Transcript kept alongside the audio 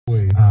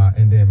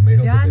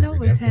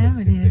what time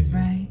it is,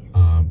 right?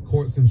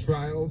 Courts and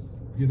trials,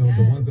 you know,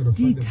 the ones that are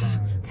funded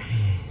detox time.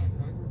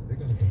 Congress, they're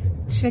going to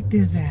continue. Check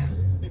this out.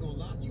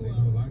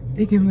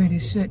 They getting ready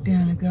to shut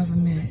down the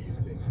government.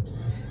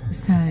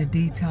 It's time to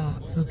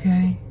detox,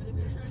 okay?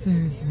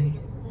 Seriously.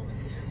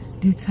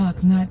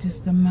 Detox not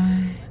just the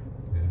mind,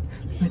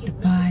 but the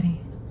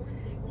body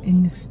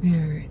and the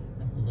spirit.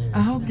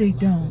 I hope they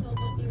don't,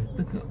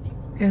 because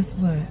guess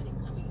what?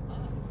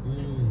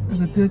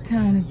 It's a good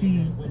time to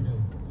be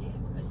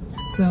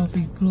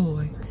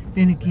self-employed.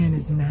 Then again,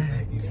 it's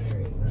not.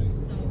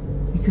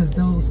 Because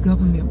those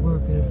government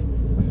workers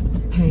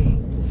pay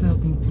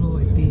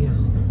self-employed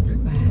bills.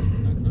 Bye.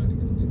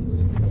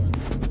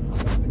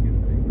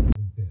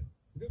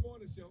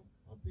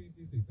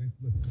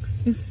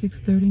 It's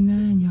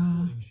 6:39,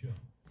 y'all,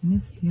 and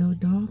it's still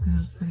dark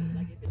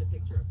outside.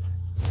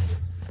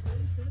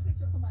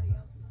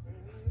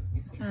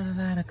 Not a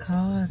lot of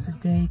cars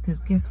today, because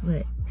guess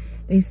what?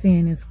 They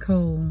saying it's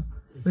cold,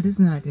 but it's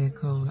not that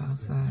cold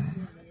outside.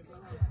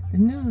 The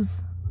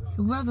news,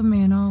 the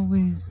weatherman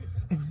always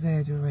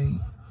exaggerate.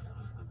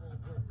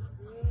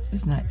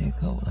 It's not that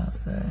cold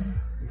outside.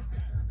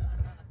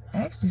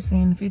 Actually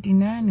saying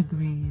 59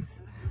 degrees,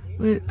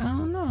 but I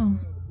don't know.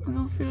 I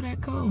don't feel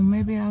that cold.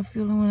 Maybe I'll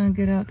feel it when I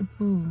get out the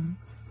pool.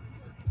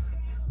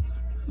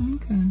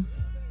 Okay.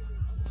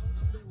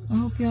 I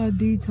hope y'all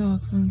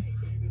detoxing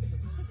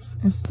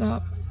and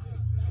stop.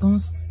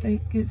 Don't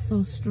get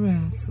so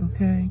stressed,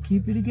 okay?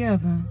 Keep it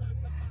together.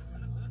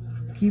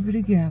 Keep it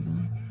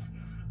together.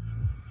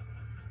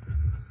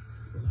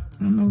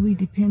 I know we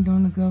depend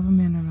on the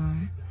government a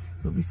lot,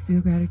 but we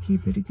still gotta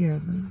keep it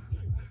together.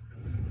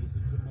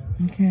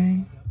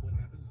 Okay?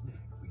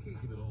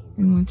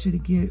 They want you to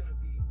get,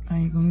 I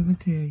ain't gonna even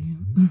tell you.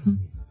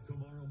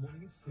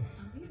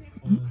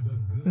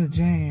 The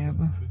jab.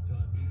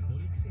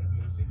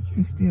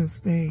 And still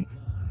stay.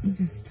 It's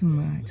just too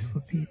much for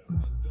people.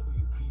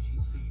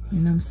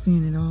 And I'm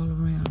seeing it all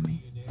around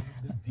me.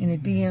 In the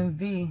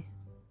DMV,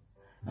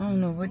 I don't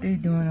know what they're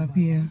doing up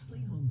here.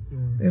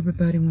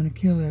 Everybody want to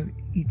kill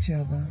each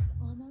other.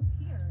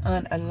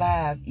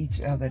 Unalive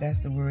each other. That's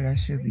the word I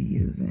should be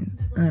using.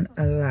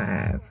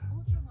 Unalive.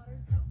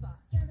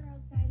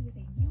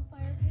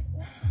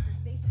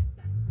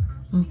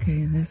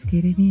 Okay, let's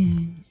get it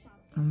in.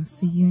 I'm gonna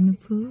see you in the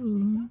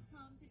pool.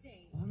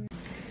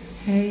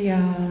 Hey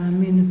y'all,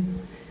 I'm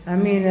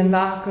in the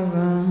locker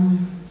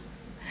room.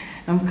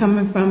 I'm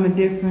coming from a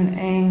different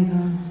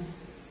angle.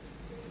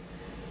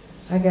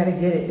 I gotta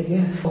get it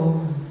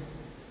together.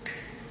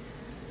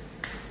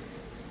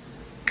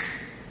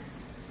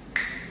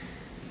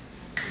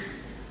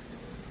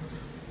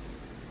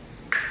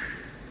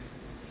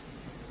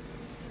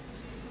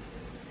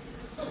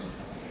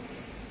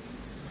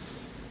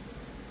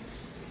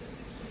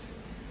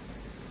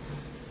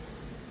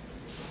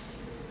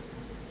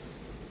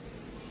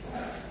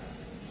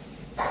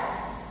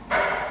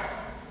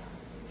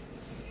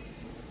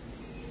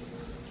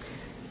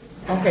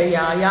 Okay,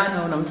 y'all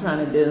know what I'm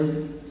trying to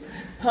do.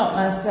 Pump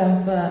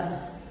myself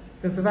up.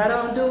 Because if I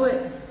don't do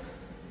it,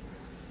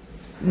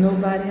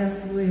 nobody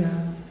else will.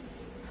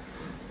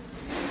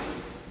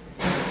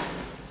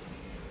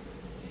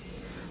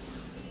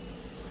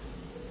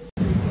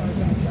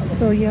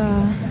 So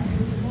y'all,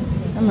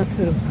 I'm up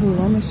to the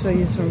pool. I'm going to show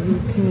you some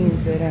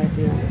routines that I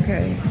do,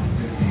 okay?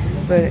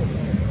 But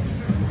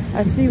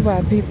I see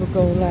why people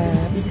go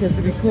live, because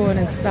the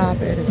recording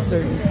stop at a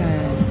certain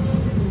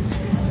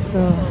time.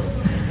 So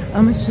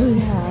I'm gonna show you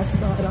how I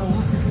start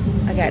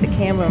off. I got the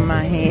camera in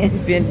my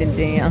hand, bending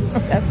down.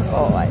 That's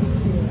hard.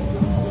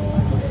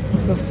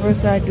 So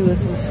first I do is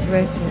some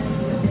stretches.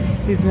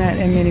 See, there's not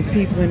that many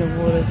people in the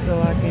water,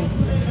 so I can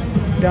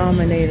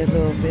dominate a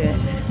little bit.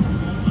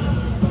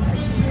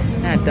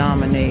 Not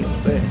dominate,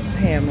 but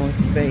have more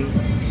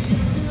space.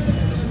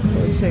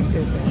 So check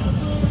this out.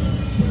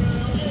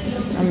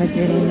 I'm gonna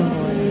get in the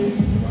water.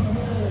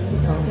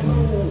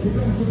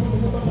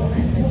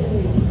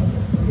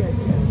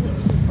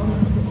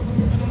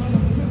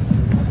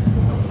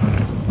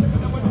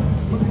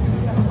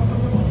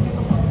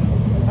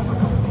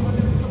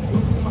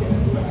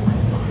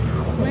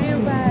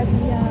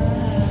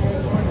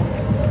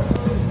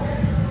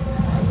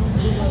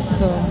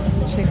 So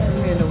check me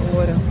in the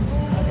water.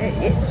 It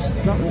itch,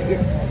 something itch.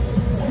 I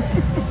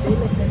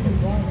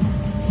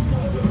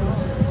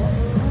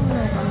don't know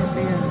if I'm gonna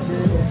be able to do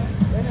this.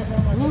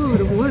 Ooh,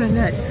 the water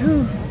not too.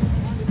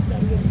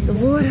 The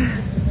water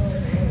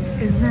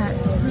is not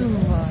too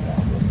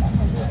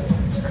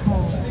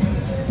cold.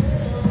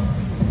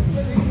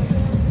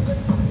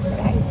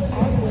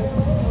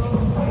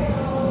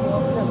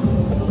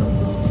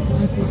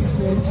 Let this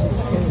stretch his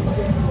face.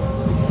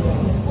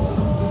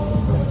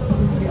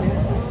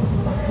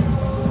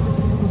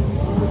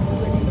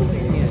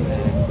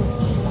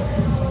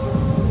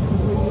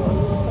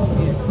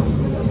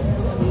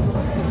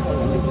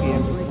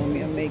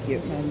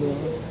 Get my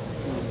little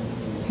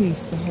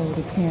piece to hold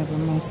the camera,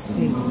 my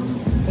stick.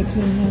 But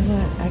you know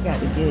what? I got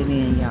to get it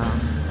in, y'all.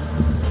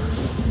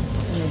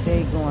 And the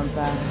day going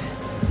by,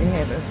 they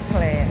have a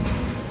class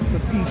for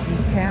PG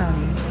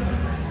County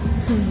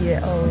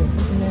 2-year-olds.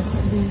 Isn't that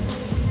sweet?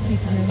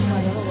 Teaching them how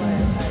to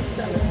swim.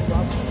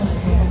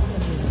 Yes.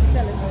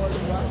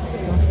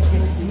 Don't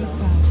forget the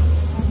detox.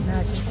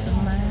 Not just the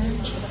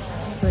mind,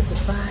 but the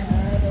body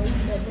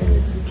and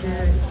the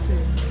spirit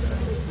too.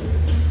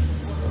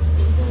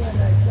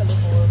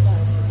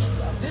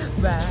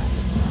 Bye.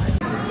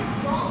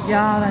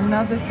 Y'all,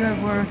 another good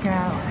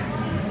workout.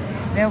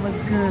 That was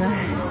good.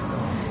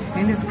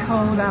 And it's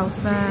cold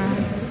outside.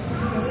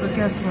 So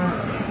guess what?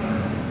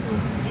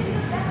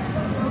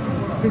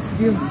 This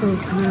feels so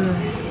good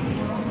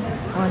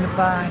on the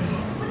body,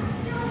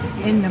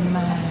 in the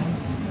mind,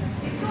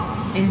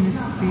 in the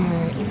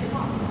spirit.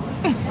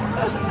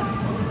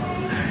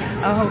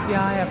 I hope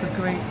y'all have a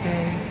great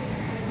day.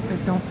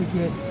 But don't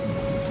forget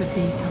to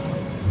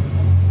detox.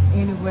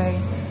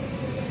 Anyway,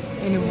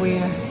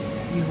 anywhere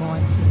you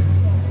want to.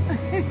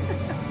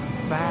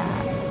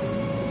 Bye.